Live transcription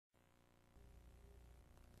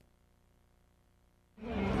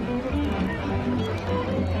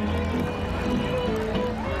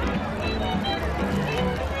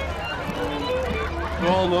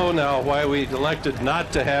all know now why we elected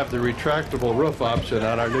not to have the retractable roof option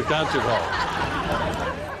on our new concert hall.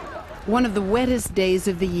 One of the wettest days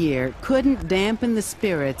of the year couldn't dampen the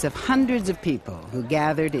spirits of hundreds of people who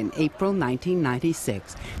gathered in April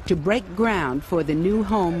 1996 to break ground for the new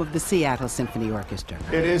home of the Seattle Symphony Orchestra.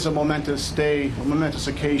 It is a momentous day, a momentous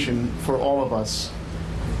occasion for all of us.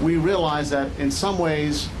 We realize that in some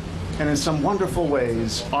ways, and in some wonderful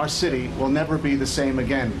ways, our city will never be the same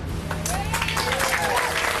again.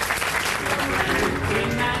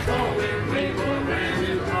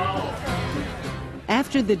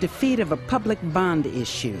 After the defeat of a public bond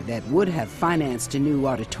issue that would have financed a new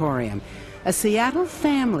auditorium, a Seattle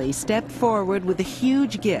family stepped forward with a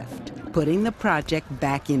huge gift, putting the project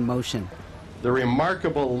back in motion. The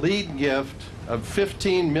remarkable lead gift of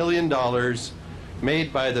 $15 million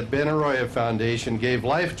made by the Benaroya Foundation gave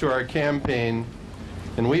life to our campaign,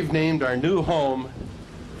 and we've named our new home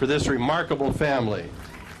for this remarkable family.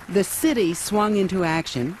 The city swung into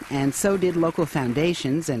action, and so did local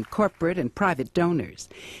foundations and corporate and private donors.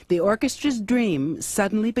 The orchestra's dream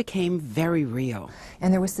suddenly became very real.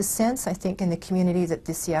 And there was the sense, I think, in the community that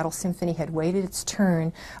the Seattle Symphony had waited its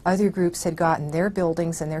turn. Other groups had gotten their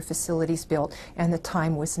buildings and their facilities built, and the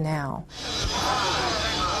time was now.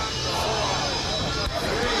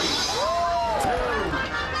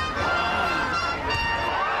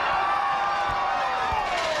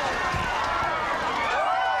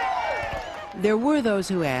 There were those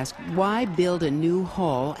who asked, why build a new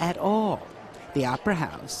hall at all? The Opera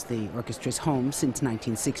House, the orchestra's home since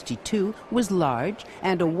 1962, was large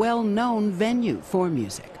and a well-known venue for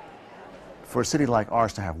music. For a city like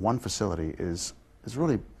ours to have one facility is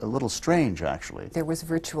really a little strange, actually. There was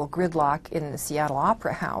virtual gridlock in the Seattle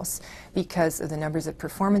Opera House because of the numbers of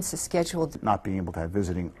performances scheduled. Not being able to have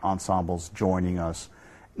visiting ensembles joining us,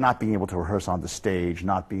 not being able to rehearse on the stage,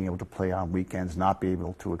 not being able to play on weekends, not being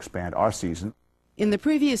able to expand our season. In the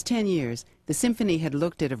previous 10 years, the Symphony had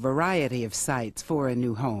looked at a variety of sites for a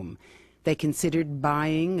new home. They considered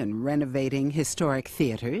buying and renovating historic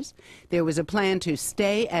theaters. There was a plan to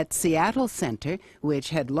stay at Seattle Center,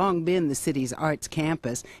 which had long been the city's arts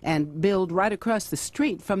campus, and build right across the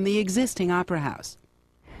street from the existing Opera House.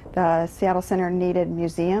 The Seattle Center needed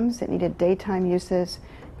museums, it needed daytime uses,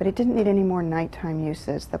 but it didn't need any more nighttime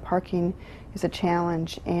uses. The parking is a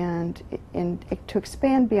challenge, and to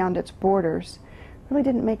expand beyond its borders really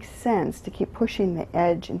didn't make sense to keep pushing the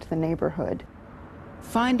edge into the neighborhood.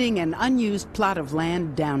 Finding an unused plot of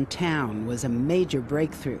land downtown was a major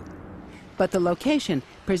breakthrough. But the location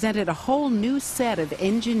presented a whole new set of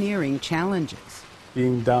engineering challenges.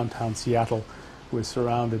 Being downtown Seattle, we're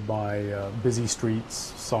surrounded by busy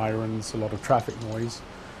streets, sirens, a lot of traffic noise.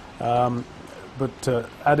 But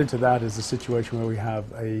added to that is a situation where we have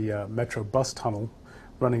a metro bus tunnel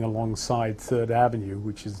running alongside 3rd Avenue,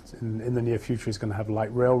 which is in the near future is going to have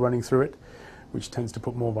light rail running through it, which tends to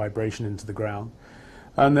put more vibration into the ground.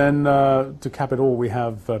 And then to cap it all, we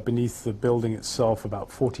have beneath the building itself,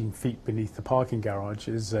 about 14 feet beneath the parking garage,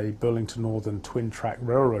 is a Burlington Northern twin-track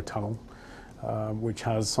railroad tunnel, which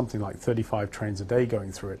has something like 35 trains a day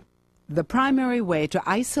going through it. The primary way to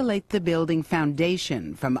isolate the building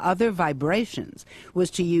foundation from other vibrations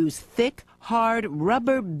was to use thick, hard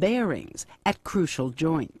rubber bearings at crucial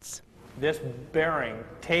joints. This bearing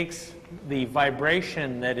takes the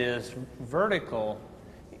vibration that is vertical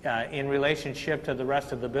in relationship to the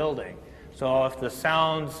rest of the building. So if the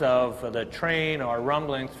sounds of the train are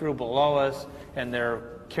rumbling through below us and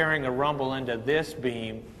they're carrying a rumble into this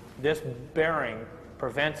beam, this bearing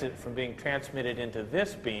prevents it from being transmitted into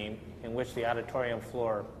this beam in which the auditorium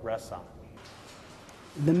floor rests on.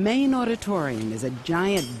 The main auditorium is a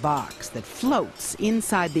giant box that floats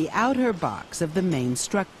inside the outer box of the main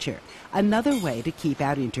structure, another way to keep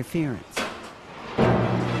out interference.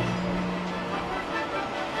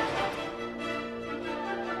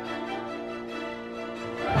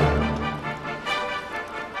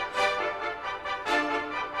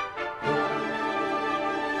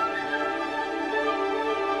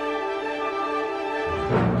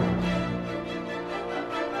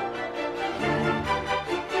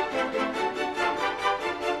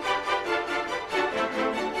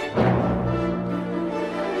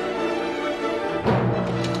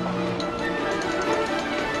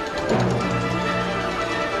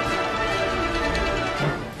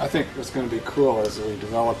 I think what's going to be cool is that we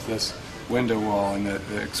develop this window wall and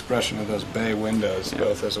the expression of those bay windows,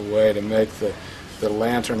 both as a way to make the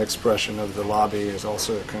lantern expression of the lobby is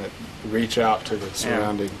also kind of reach out to the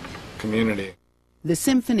surrounding community. The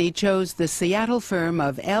Symphony chose the Seattle firm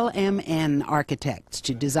of LMN Architects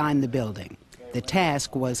to design the building. The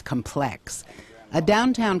task was complex. A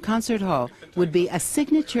downtown concert hall would be a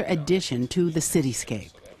signature addition to the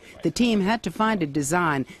cityscape. The team had to find a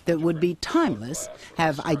design that would be timeless,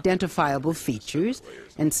 have identifiable features,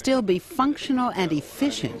 and still be functional and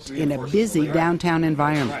efficient in a busy downtown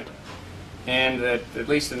environment. And that, at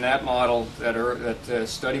least in that model, that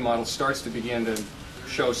study model starts to begin to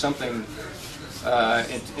show something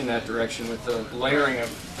in that direction with the layering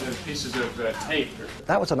of pieces of tape.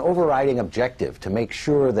 That was an overriding objective, to make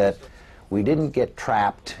sure that we didn't get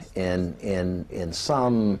trapped in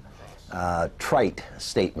some trite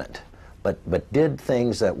statement, but did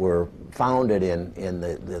things that were founded in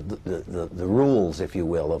the rules, if you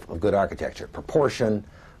will, of good architecture: proportion,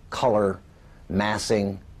 color,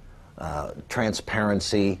 massing,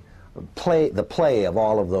 transparency, the play of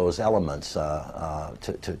all of those elements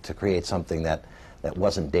to create something that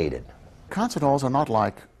wasn't dated. Concert halls are not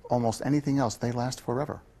like almost anything else. They last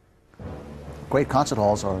forever. Great concert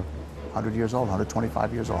halls are 100 years old,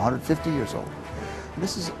 125 years old, 150 years old. And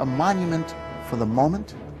this is a monument for the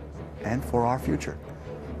moment and for our future.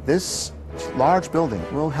 This large building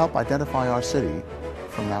will help identify our city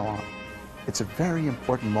from now on. It's a very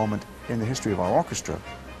important moment in the history of our orchestra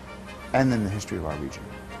and in the history of our region.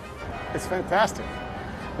 It's fantastic.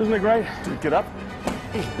 Isn't it great? Dude, get up.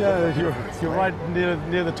 Yeah, you're right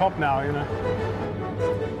near the top now, you know.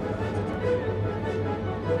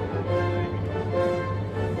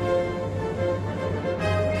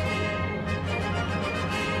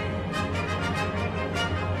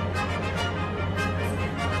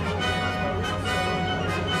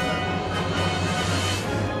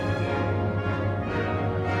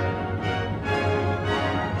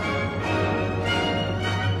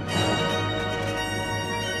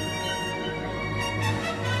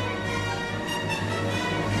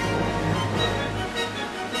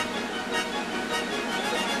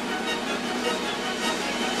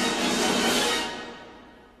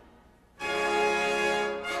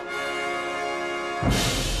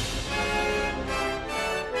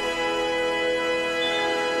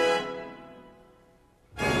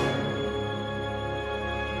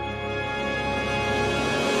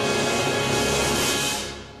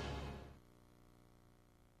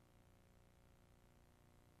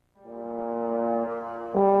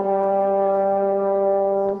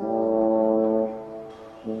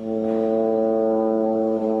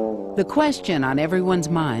 The question on everyone's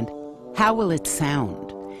mind: how will it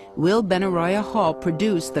sound? Will Benaroya Hall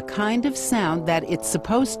produce the kind of sound that it's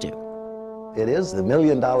supposed to? It is the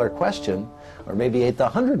million-dollar question, or maybe the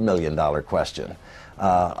 $100 million question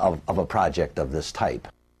of a project of this type.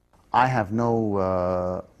 I have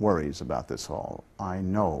no worries about this hall. I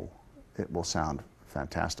know it will sound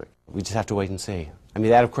fantastic. We just have to wait and see. I mean,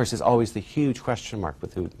 that, of course, is always the huge question mark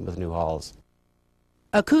with new halls.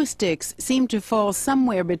 Acoustics seem to fall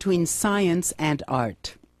somewhere between science and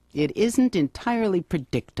art. It isn't entirely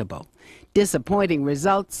predictable. Disappointing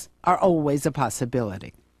results are always a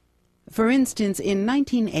possibility. For instance, in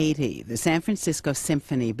 1980, the San Francisco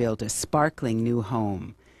Symphony built a sparkling new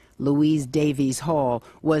home. Louise Davies Hall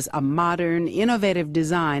was a modern, innovative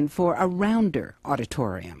design for a rounder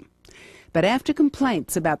auditorium. But after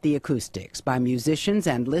complaints about the acoustics by musicians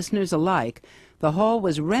and listeners alike, the hall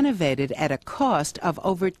was renovated at a cost of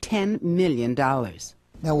over $10 million.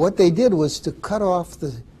 Now what they did was to cut off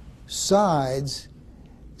the sides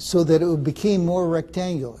so that it became more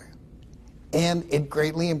rectangular. And it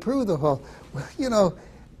greatly improved the hall. Well, you know,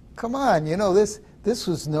 come on, you know, this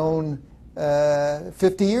was known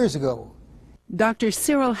 50 years ago. Dr.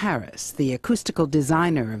 Cyril Harris, the acoustical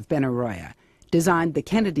designer of Benaroya, designed the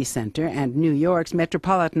Kennedy Center and New York's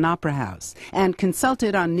Metropolitan Opera House, and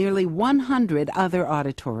consulted on nearly 100 other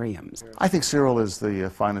auditoriums. I think Cyril is the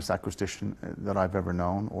finest acoustician that I've ever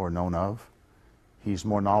known or known of. He's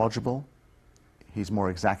more knowledgeable, he's more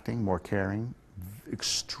exacting, more caring,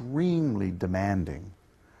 extremely demanding,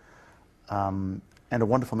 and a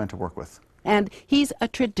wonderful man to work with. And he's a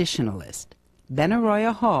traditionalist.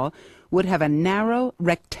 Benaroya Hall would have a narrow,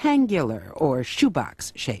 rectangular, or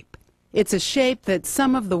shoebox shape. It's a shape that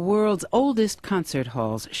some of the world's oldest concert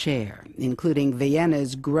halls share, including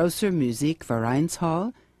Vienna's Grosser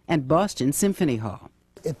Musikvereinshalle and Boston's Symphony Hall.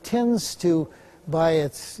 It tends to, by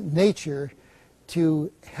its nature,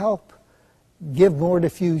 to help give more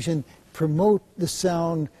diffusion, promote the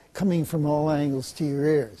sound coming from all angles to your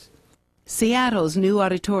ears. Seattle's new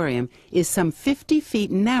auditorium is some 50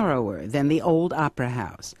 feet narrower than the old Opera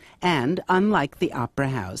House, and unlike the Opera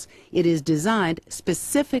House, it is designed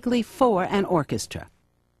specifically for an orchestra.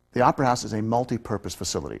 The Opera House is a multi-purpose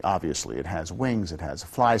facility, obviously. It has wings, it has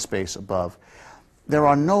fly space above. There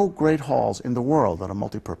are no great halls in the world that are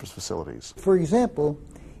multi-purpose facilities. For example,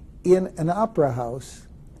 in an opera house,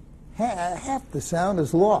 half the sound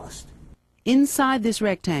is lost. Inside this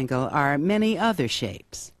rectangle are many other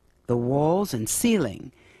shapes. The walls and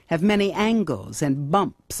ceiling have many angles and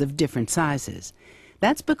bumps of different sizes.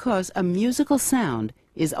 That's because a musical sound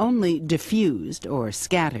is only diffused or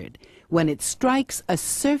scattered when it strikes a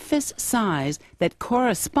surface size that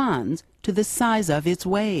corresponds to the size of its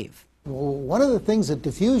wave. Well, one of the things that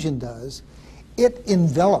diffusion does, it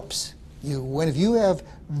envelops you. If you have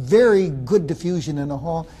very good diffusion in a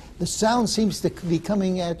hall, the sound seems to be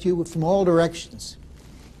coming at you from all directions.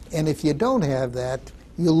 And if you don't have that,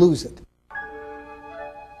 you lose it.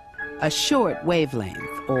 A short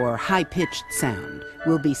wavelength or high-pitched sound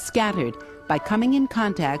will be scattered by coming in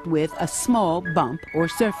contact with a small bump or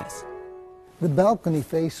surface. The balcony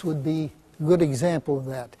face would be a good example of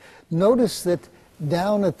that. Notice that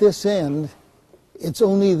down at this end, it's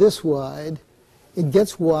only this wide. It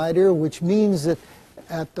gets wider, which means that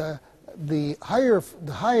at the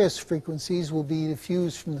highest frequencies will be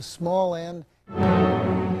diffused from the small end.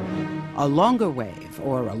 A longer wave,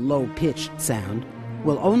 or a low-pitched sound,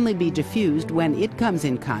 will only be diffused when it comes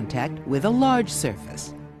in contact with a large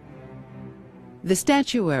surface. The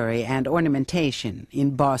statuary and ornamentation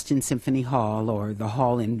in Boston Symphony Hall or the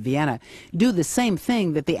hall in Vienna do the same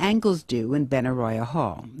thing that the angles do in Benaroya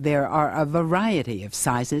Hall. There are a variety of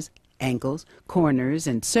sizes, angles, corners,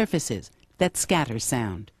 and surfaces that scatter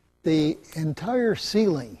sound. The entire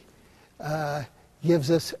ceiling gives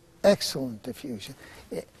us excellent diffusion.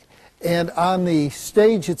 And on the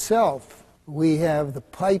stage itself, we have the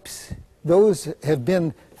pipes. Those have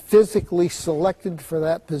been physically selected for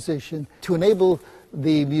that position to enable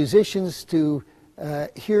the musicians to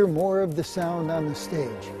hear more of the sound on the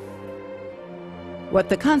stage. What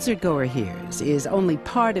the concertgoer hears is only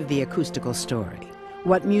part of the acoustical story.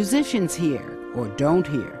 What musicians hear or don't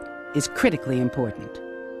hear is critically important.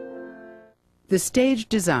 The stage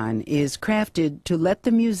design is crafted to let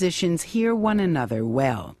the musicians hear one another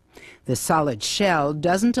well. The solid shell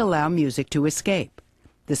doesn't allow music to escape.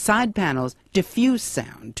 The side panels diffuse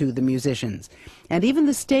sound to the musicians, and even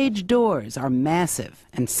the stage doors are massive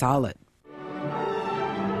and solid.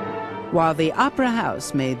 While the opera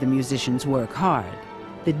house made the musicians work hard,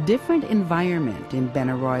 the different environment in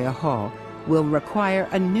Benaroya Hall will require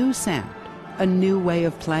a new sound, a new way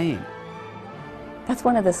of playing. That's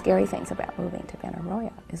one of the scary things about moving to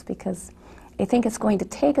Benaroya, is because I think it's going to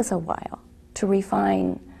take us a while to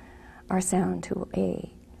refine our sound to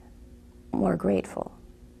a more grateful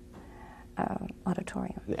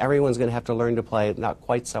auditorium. Everyone's going to have to learn to play not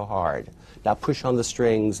quite so hard, not push on the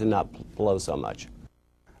strings and not blow so much.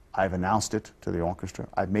 I've announced it to the orchestra.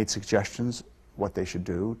 I've made suggestions what they should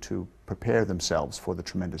do to prepare themselves for the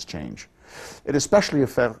tremendous change. It especially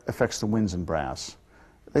affects the winds and brass.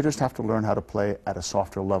 They just have to learn how to play at a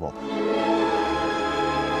softer level.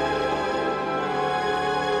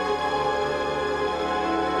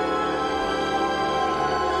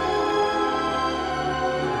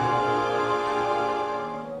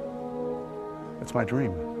 It's my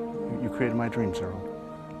dream. You created my dream, Cyril.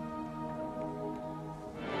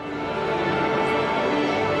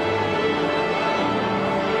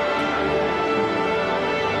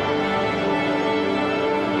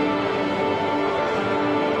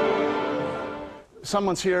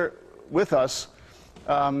 Someone's here with us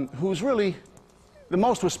who's really the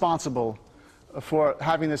most responsible for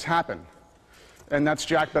having this happen, and that's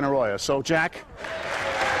Jack Benaroya. So, Jack.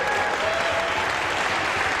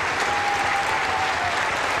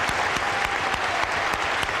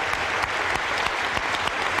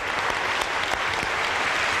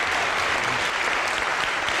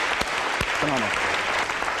 Phenomenal.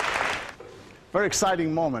 Very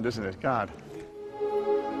exciting moment, isn't it? God.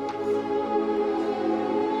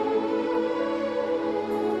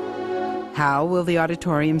 How will the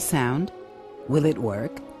auditorium sound? Will it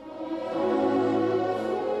work?